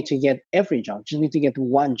don't need to get every job, you just need to get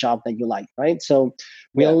one job that you like, right? So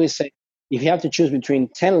we always say, if you have to choose between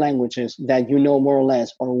 10 languages that you know more or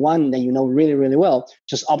less, or one that you know really, really well,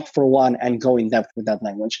 just opt for one and go in depth with that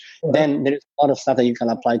language. Then there's a lot of stuff that you can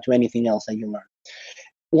apply to anything else that you learn.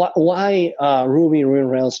 Why Ruby, Ruby on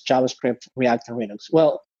Rails, JavaScript, React, and Redux?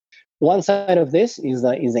 Well, one side of this is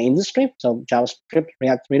the industry. So JavaScript,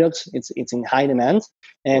 React, Redux, it's in high demand,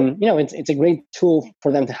 and it's a great tool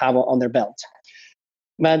for them to have on their belt.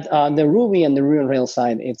 But the Ruby and the Ruby on Rails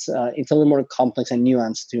side, it's a little more complex and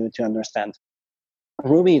nuanced to understand.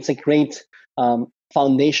 Ruby, it's a great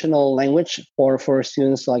foundational language for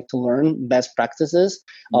students to learn best practices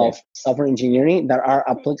of software engineering that are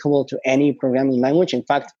applicable to any programming language. In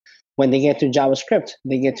fact, when they get to JavaScript,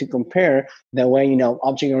 they get to compare the way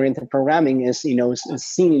object-oriented programming is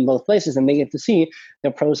seen in both places, and they get to see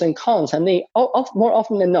the pros and cons. And they more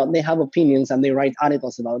often than not, they have opinions and they write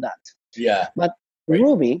articles about that. Yeah, but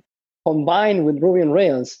Ruby combined with Ruby on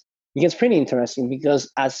Rails, it gets pretty interesting because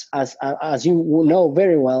as you know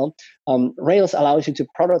very well, Rails allows you to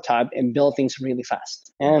prototype and build things really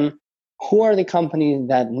fast. And who are the companies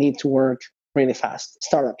that need to work really fast?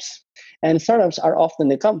 Startups. And startups are often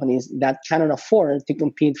the companies that cannot afford to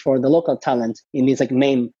compete for the local talent in these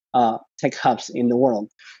main tech hubs in the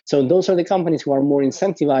world. So those are the companies who are more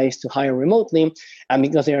incentivized to hire remotely, and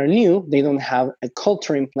because they are new, they don't have a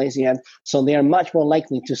culture in place yet, so they are much more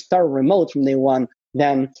likely to start remote from day one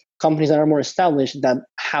than companies that are more established that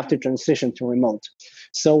have to transition to remote.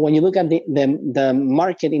 So when you look at the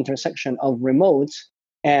market intersection of remote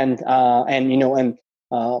and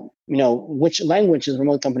which languages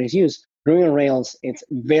remote companies use, Ruby on Rails, it's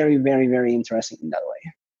very, very, very interesting in that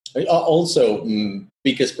way. Also,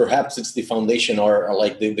 because perhaps it's the foundation or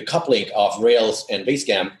the coupling of Rails and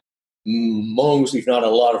Basecamp, most, if not a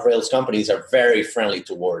lot of Rails companies are very friendly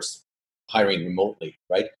towards hiring remotely,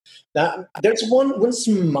 right? Now, there's one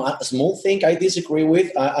small thing I disagree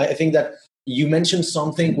with. I think that you mentioned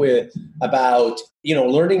something about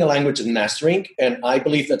learning a language and mastering, and I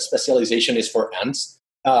believe that specialization is for ants.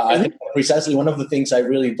 I think precisely one of the things I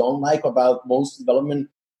really don't like about most development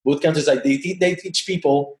bootcamps is that they teach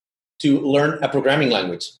people to learn a programming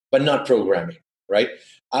language, but not programming, right?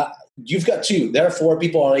 You've got two. Therefore,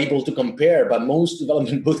 people are able to compare, but most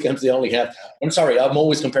development bootcamps, they only have, I'm sorry, I'm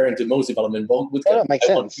always comparing to most development bootcamps. Oh, makes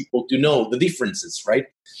sense. I want people to know the differences, right?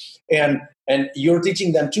 And you're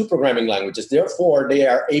teaching them two programming languages. Therefore, they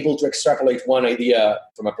are able to extrapolate one idea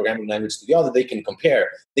from a programming language to the other. They can compare.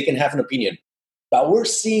 They can have an opinion. But we're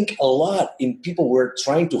seeing a lot in people we're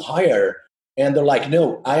trying to hire, and they're like,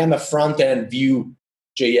 no, I am a front-end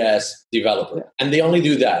Vue.js developer. Yeah. And they only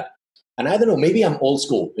do that. And I don't know, maybe I'm old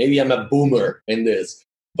school. Maybe I'm a boomer in this.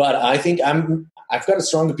 But I think I've got a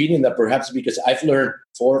strong opinion that perhaps because I've learned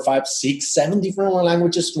 4, 5, 6, 7 different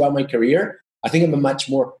languages throughout my career, I think I'm a much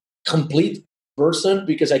more complete person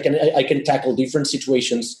because I can tackle different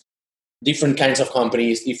situations, different kinds of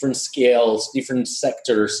companies, different scales, different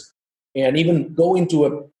sectors, and even go into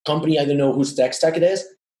a company I don't know whose tech stack it is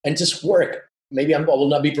and just work. Maybe I will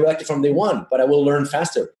not be productive from day one, but I will learn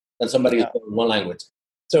faster than somebody who's learning one language.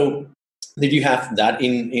 So did you have that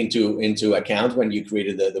into account when you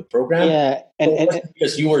created the program? Yeah, and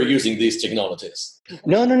because you were using these technologies.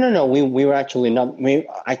 No. We were actually not.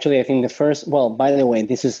 I think the first. Well, by the way,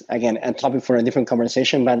 this is again a topic for a different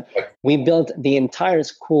conversation. But we built the entire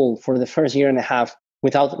school for the first year and a half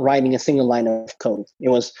without writing a single line of code. It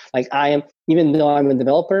was like even though I'm a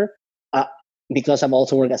developer, because I've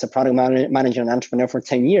also worked as a product manager and entrepreneur for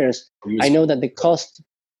 10 years. I know that the cost.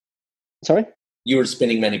 Sorry. You were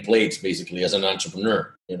spinning many plates basically as an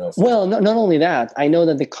entrepreneur, you know. Well, not only that, I know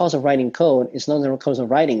that the cost of writing code is not the cost of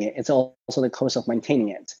writing it, it's also the cost of maintaining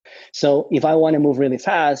it. So if I want to move really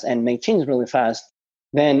fast and make changes really fast,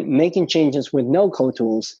 then making changes with no code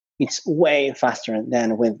tools, it's way faster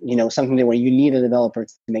than with, something where you need a developer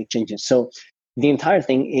to make changes. So the entire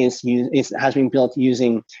thing has been built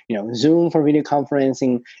using, Zoom for video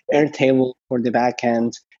conferencing, Airtable for the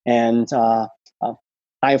backend, and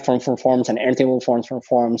iForm for forms and Airtable forms for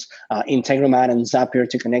forms, Integromat and Zapier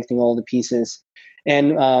to connecting all the pieces.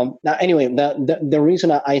 And anyway, the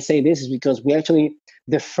reason I say this is because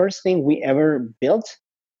the first thing we ever built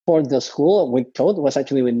for the school with code was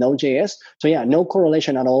actually with Node.js. So yeah, no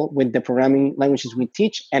correlation at all with the programming languages we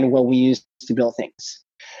teach and what we use to build things.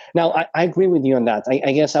 Now, I agree with you on that.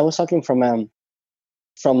 I guess I was talking from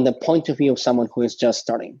the point of view of someone who is just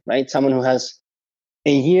starting, right? Someone who has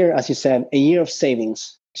a year, as you said, a year of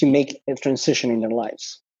savings to make a transition in their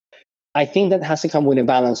lives. I think that has to come with a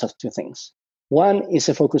balance of two things. One is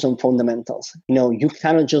a focus on fundamentals. You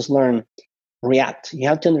cannot just learn React. You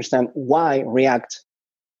have to understand why React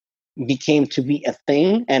became to be a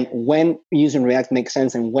thing and when using React makes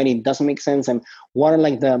sense and when it doesn't make sense and what are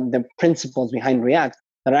like the principles behind React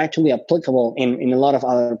that are actually applicable in a lot of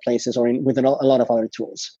other places or with a lot of other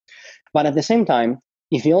tools. But at the same time,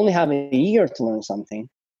 if you only have a year to learn something,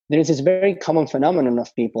 there is this very common phenomenon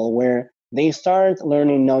of people where they start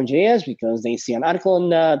learning Node.js because they see an article on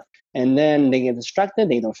that, and then they get distracted,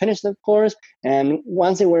 they don't finish the course, and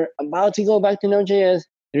once they were about to go back to Node.js,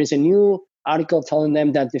 there is a new article telling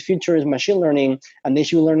them that the future is machine learning, and they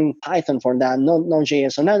should be learning Python for that, not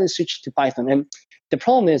Node.js, so now they switch to Python. And the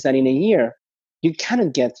problem is that in a year, you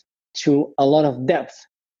cannot get to a lot of depth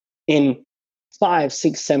in 5,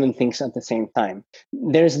 6, 7 things at the same time.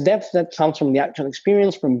 There's depth that comes from the actual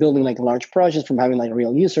experience, from building like large projects, from having like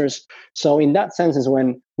real users. So in that sense is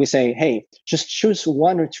when we say, hey, just choose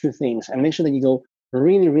 1 or 2 things and make sure that you go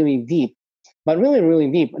really, really deep, but really, really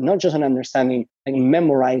deep, not just on understanding and like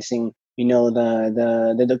memorizing,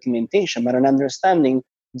 the documentation, but on understanding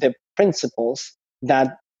the principles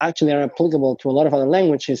that actually are applicable to a lot of other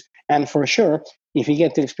languages. And for sure, if you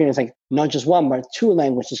get to experience like not just 1 but 2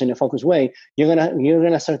 languages in a focused way, you're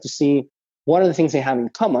gonna start to see what are the things they have in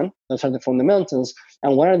common. Those are the fundamentals,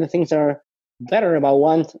 and what are the things that are better about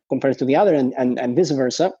one compared to the other, and vice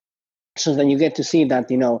versa. So then you get to see that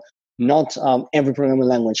not every programming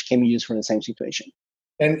language can be used for the same situation.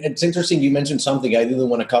 And it's interesting you mentioned something I didn't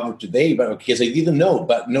want to cover today, but because I didn't know,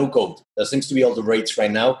 but no code. That seems to be all the rates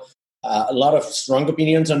right now. A lot of strong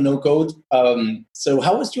opinions on no code. So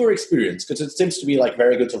how was your experience? Because it seems to be like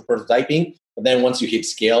very good for prototyping, but then once you hit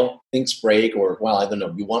scale, things break, or well, I don't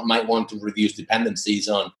know. You might want to reduce dependencies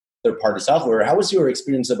on third-party software. How was your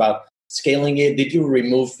experience about scaling it? Did you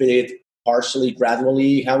remove it partially,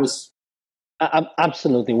 gradually? How was?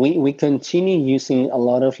 Absolutely. We continue using a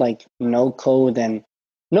lot of like no code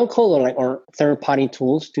or third-party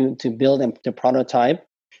tools to build the prototype.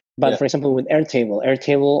 But for example, with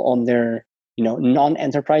Airtable on their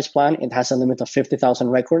non-enterprise plan, it has a limit of 50,000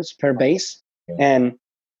 records per base, and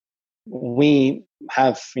we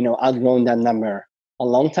have outgrown that number a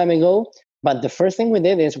long time ago. But the first thing we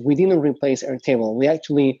did is we didn't replace Airtable. We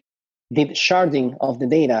actually did sharding of the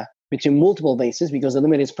data between multiple bases because the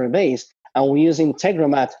limit is per base, and we use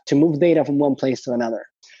Integromat to move data from one place to another.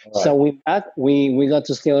 Right. So with that, we got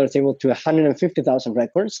to scale our table to 150,000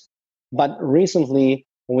 records. But recently,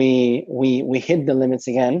 we hit the limits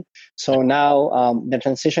again. So now the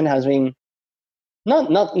transition has been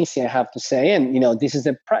not easy, I have to say. And this is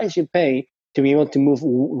the price you pay to be able to move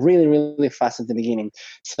really, really fast at the beginning.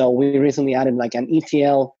 So we recently added like an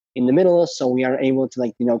ETL in the middle, so we are able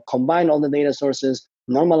to combine all the data sources,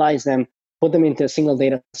 normalize them, put them into a single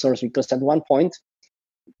data source, because at one point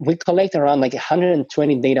we collect around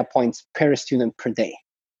 120 data points per student per day.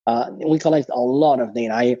 We collect a lot of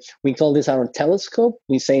data. We call this our telescope.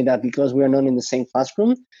 We say that because we are not in the same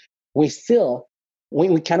classroom, we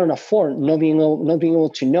cannot afford not being able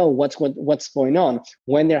to know what's going on,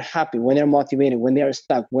 when they're happy, when they're motivated, when they are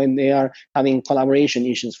stuck, when they are having collaboration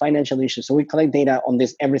issues, financial issues. So we collect data on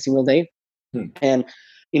this every single day. And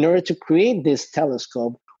in order to create this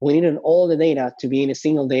telescope, we needed all the data to be in a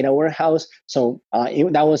single data warehouse. So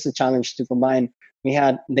that was the challenge to combine. We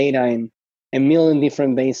had data in a million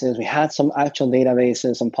different bases. We had some actual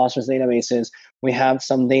databases, some Postgres databases. We have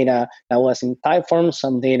some data that was in Typeform,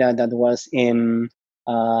 some data that was in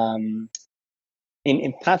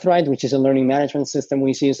Pathwrite, which is a learning management system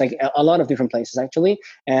we use, a lot of different places actually.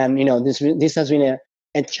 And this has been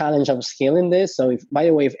a challenge of scaling this. So by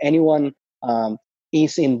the way, if anyone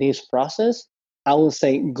is in this process, I will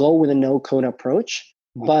say go with a no-code approach,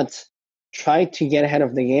 but try to get ahead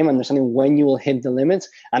of the game, understanding when you will hit the limits.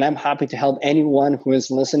 And I'm happy to help anyone who is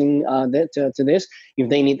listening to this if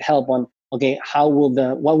they need help on, okay,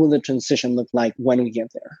 what will the transition look like when we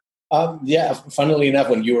get there? Yeah, funnily enough,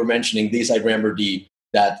 when you were mentioning this, I remember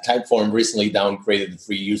that Typeform recently downgraded the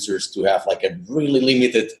free users to have a really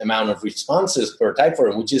limited amount of responses per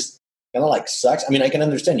Typeform, which is kind of sucks. I mean, I can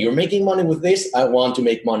understand you're making money with this. I want to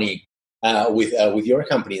make money with your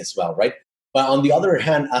company as well, right? But on the other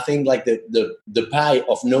hand, I think the pie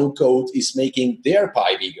of no code is making their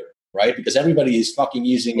pie bigger, right? Because everybody is fucking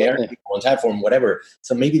using Airtable on Typeform, whatever.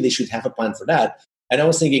 So maybe they should have a plan for that. And I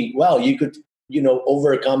was thinking, well, you could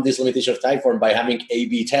overcome this limitation of Typeform by having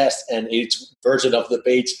A/B tests and each version of the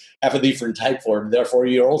page have a different Typeform. Therefore,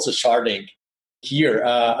 you're also sharding here.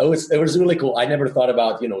 It was really cool. I never thought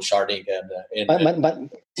about sharding.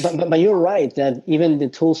 But you're right that even the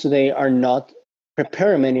tools today are not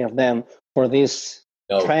preparing many of them for this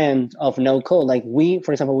trend of no code. Like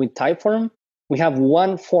for example, with Typeform, we have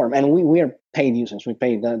one form, and we are paid users. We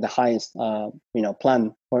pay the highest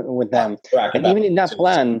plan with them. And even in that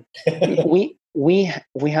plan, we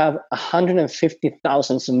have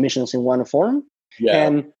 150,000 submissions in one form. Yeah.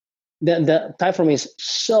 And the Typeform is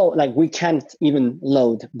so we can't even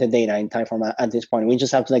load the data in Typeform at this point. We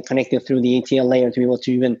just have to connect it through the ETL layer to be able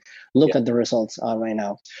to even look at the results right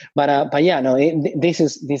now. But yeah, no, this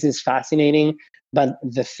is fascinating. But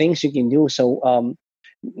the things you can do. So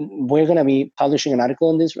we're going to be publishing an article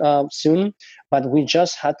on this soon. But we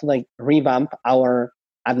just had to revamp our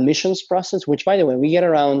admissions process, which, by the way, we get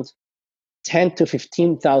around 10 to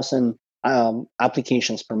 15,000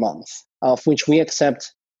 applications per month, of which we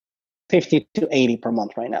accept 50 to 80 per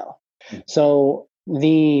month right now. Mm-hmm. So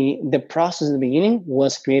the process at the beginning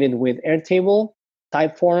was created with Airtable,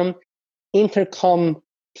 Typeform, Intercom,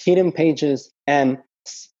 hidden pages, and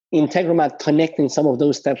Integromat connecting some of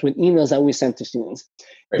those steps with emails that we sent to students.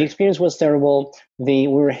 Right. The experience was terrible. We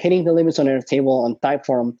were hitting the limits on Airtable, on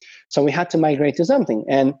Typeform, so we had to migrate to something.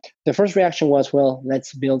 And the first reaction was, well,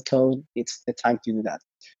 let's build code. It's the time to do that.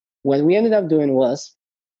 What we ended up doing was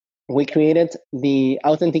we created the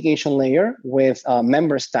authentication layer with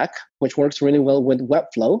MemberStack, which works really well with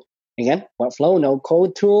Webflow. Again, Webflow, no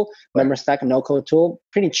code tool, right. MemberStack, no code tool,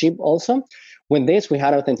 pretty cheap also. With this, we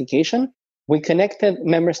had authentication. We connected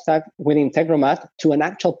MemberStack with Integromat to an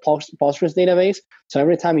actual Postgres database. So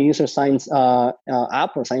every time a user signs up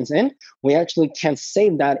or signs in, we actually can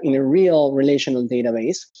save that in a real relational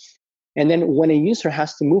database. And then when a user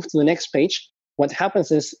has to move to the next page, what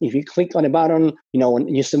happens is if you click on a button, when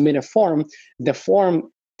you submit a form, the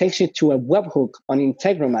form takes you to a webhook on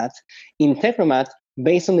Integromat. Integromat,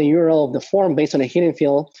 based on the URL of the form, based on a hidden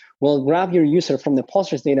field, will grab your user from the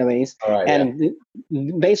Postgres database,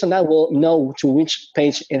 based on that, we'll know to which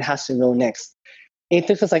page it has to go next. It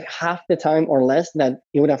took us half the time or less that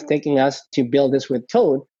it would have taken us to build this with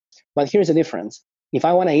code. But here's the difference. If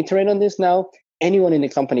I want to iterate on this now, anyone in the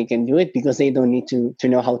company can do it because they don't need to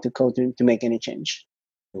know how to code to make any change.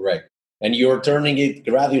 Right. And you're turning it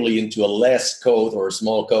gradually into a less code or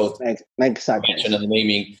small code. Exactly. And the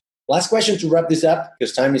naming. Last question to wrap this up,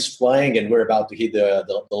 because time is flying and we're about to hit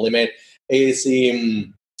the limit, is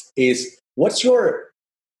what's your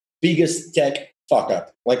biggest tech fuck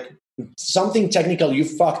up? something technical you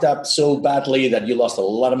fucked up so badly that you lost a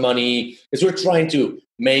lot of money, because we're trying to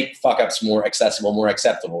make fuck ups more accessible, more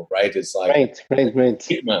acceptable, right? It's like great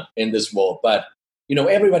stigma in this world, but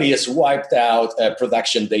everybody has wiped out a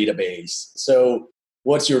production database. So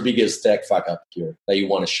what's your biggest tech fuck up here that you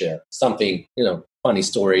want to share? Something, funny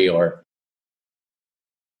story or...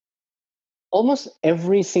 Almost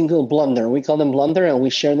every single blunder, we call them blunder, and we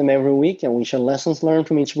share them every week, and we share lessons learned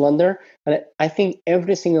from each blunder. And I think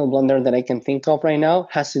every single blunder that I can think of right now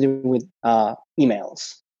has to do with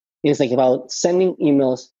emails. It's like about sending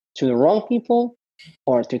emails to the wrong people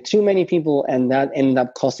or to too many people, and that ended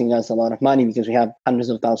up costing us a lot of money because we have hundreds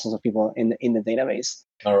of thousands of people in the database.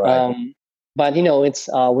 All right. But it's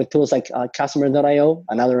with tools like Customer.io,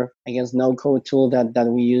 another, I guess, no-code tool that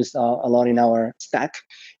we use a lot in our stack.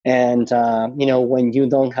 And when you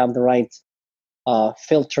don't have the right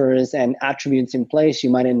filters and attributes in place, you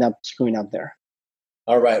might end up screwing up there.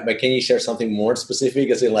 All right, but can you share something more specific?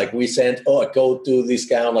 As in, like, we sent a code to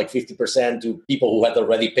discount like 50% to people who had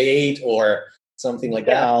already paid, or something like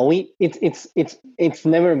that? Yeah, it's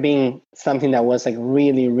never been something that was like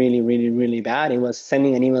really, really, really, really bad. It was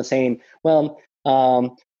sending an email saying, well,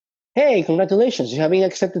 hey, congratulations, you have been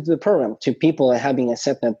accepted to the program, to people that have been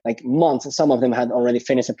accepted like months. Some of them had already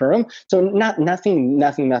finished the program. So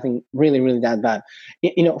nothing really, really that bad.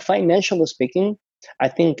 Financially speaking, I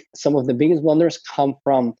think some of the biggest blunders come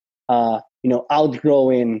from,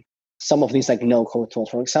 outgrowing some of these like no-code tools.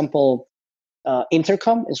 For example,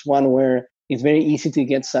 Intercom is one where it's very easy to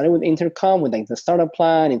get started with Intercom with like the startup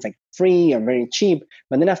plan. It's like free and very cheap.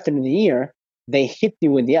 But then after the year, they hit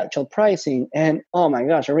you with the actual pricing. And oh my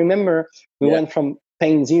gosh, I remember we went from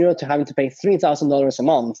paying $0 to having to pay $3,000 a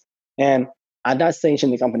month. And at that stage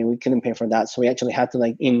in the company, we couldn't pay for that. So we actually had to,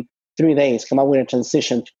 like, in 3 days, come up with a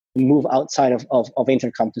transition to move outside of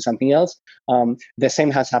Intercom to something else. The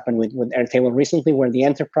same has happened with Airtable recently, where the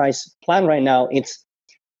enterprise plan right now, it's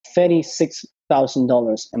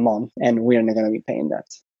 $36,000 a month, and we're not going to be paying that.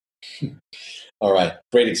 All right.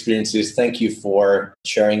 Great experiences. Thank you for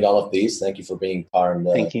sharing all of these. Thank you for being part of the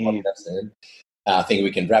podcast. I think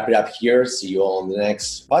we can wrap it up here. See you all on the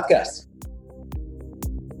next podcast.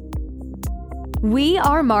 We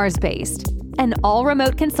are Mars-based, an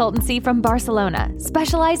all-remote consultancy from Barcelona,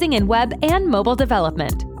 specializing in web and mobile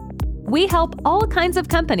development. We help all kinds of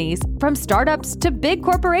companies, from startups to big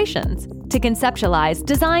corporations, to conceptualize,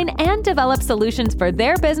 design, and develop solutions for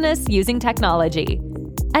their business using technology.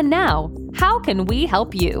 And now, how can we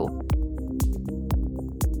help you?